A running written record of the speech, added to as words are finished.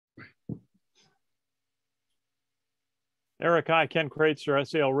Arik, hi, Ken Kraetzer,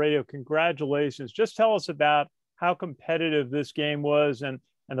 SALRadio. Congratulations. Just tell us about how competitive this game was and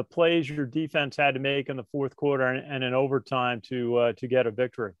the plays your defense had to make in the fourth quarter and in overtime to get a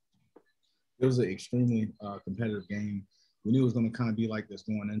victory. It was an extremely competitive game. We knew it was going to kind of be like this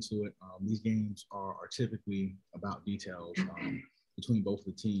going into it. These games are typically about details between both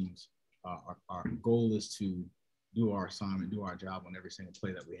the teams. Our goal is to do our assignment, do our job on every single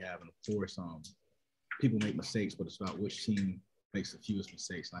play that we have. And of course, people make mistakes, but it's about which team makes the fewest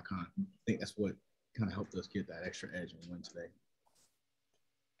mistakes. And I kind of think that's what kind of helped us get that extra edge and win today.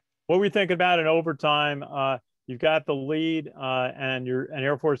 What were you thinking about in overtime? You've got the lead, and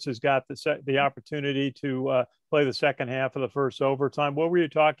Air Force has got the opportunity to play the second half of the first overtime. What were you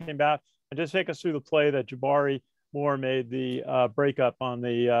talking about? And just take us through the play that Jabari Moore made the breakup on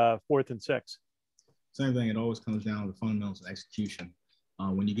the 4th and 6. Same thing. It always comes down to the fundamentals of execution.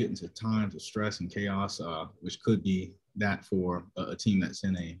 When you get into times of stress and chaos, which could be that for a team that's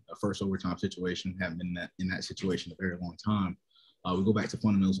in a first overtime situation, haven't been in that situation a very long time, we go back to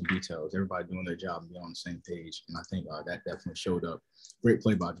fundamentals and details, everybody doing their job and being on the same page. And I think that definitely showed up. Great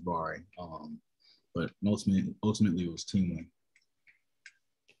play by Jabari. But ultimately, it was team win.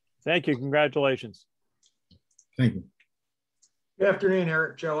 Thank you. Congratulations. Thank you. Good afternoon,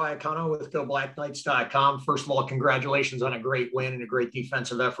 Eric. Joe Iacono with GoBlackKnights.com. First of all, congratulations on a great win and a great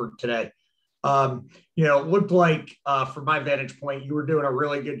defensive effort today. It looked like, from my vantage point, you were doing a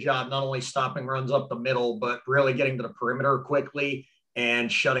really good job, not only stopping runs up the middle, but really getting to the perimeter quickly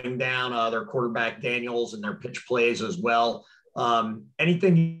and shutting down their quarterback Daniels and their pitch plays as well.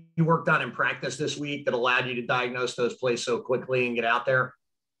 Anything you worked on in practice this week that allowed you to diagnose those plays so quickly and get out there?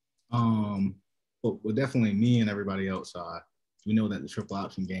 Well, definitely me and everybody else. We know that the triple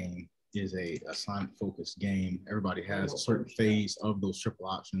option game is a assignment-focused game. Everybody has a certain phase of those triple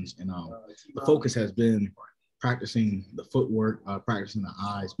options, and the focus has been practicing the footwork, practicing the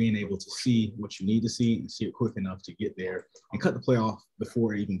eyes, being able to see what you need to see and see it quick enough to get there and cut the play off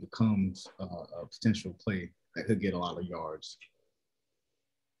before it even becomes a potential play that could get a lot of yards.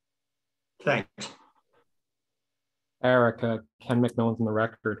 Thanks. Arik, Ken McMillan's on the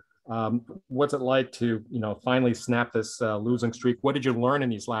record. What's it like to, finally snap this losing streak? What did you learn in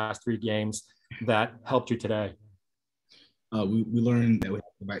these last 3 games that helped you today? We learned that we have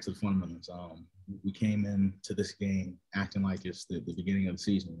to go back to the fundamentals. We came into this game acting like it's the beginning of the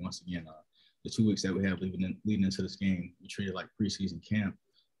season. Once again, the 2 weeks that we have leading into this game, we treated like preseason camp.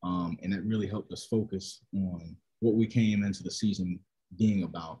 And that really helped us focus on what we came into the season being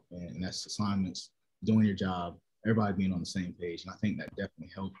about. And that's assignments, doing your job, everybody being on the same page. And I think that definitely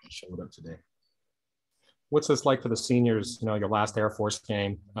helped and showed up today. What's this like for the seniors, your last Air Force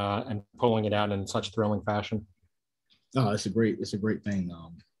game and pulling it out in such thrilling fashion? Oh, it's a great thing.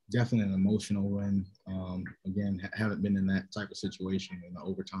 Definitely an emotional win. Again, haven't been in that type of situation in the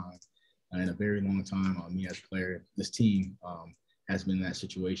overtime in a very long time. Me as a player, this team has been in that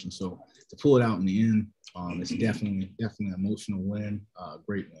situation. So to pull it out in the end, it's definitely an emotional win,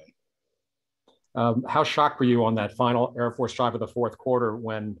 great win. How shocked were you on that final Air Force drive of the fourth quarter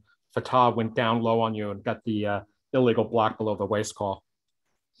when Fatah went down low on you and got the illegal block below the waist call?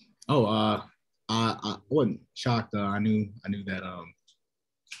 I wasn't shocked. I knew that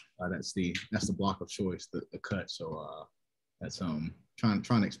that's the block of choice, the cut. So that's trying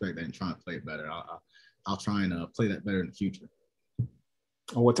to expect that and trying to play it better. I'll try and play that better in the future.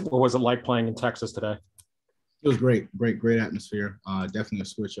 What was it like playing in Texas today? It was great atmosphere. Definitely a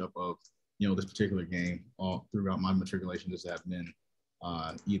switch up of this particular game. All throughout my matriculation, this have been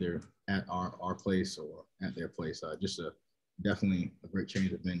either at our place or at their place. Definitely a great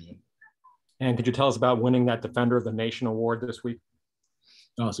change of venue. And could you tell us about winning that Defender of the Nation award this week?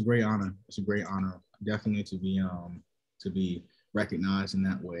 Oh, it's a great honor. Definitely to be recognized in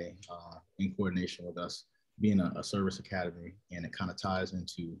that way in coordination with us being a service academy, and it kind of ties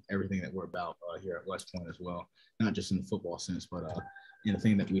into everything that we're about here at West Point as well, not just in the football sense, but in the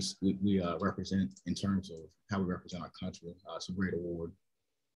thing that we represent in terms of how we represent our country. It's a great award.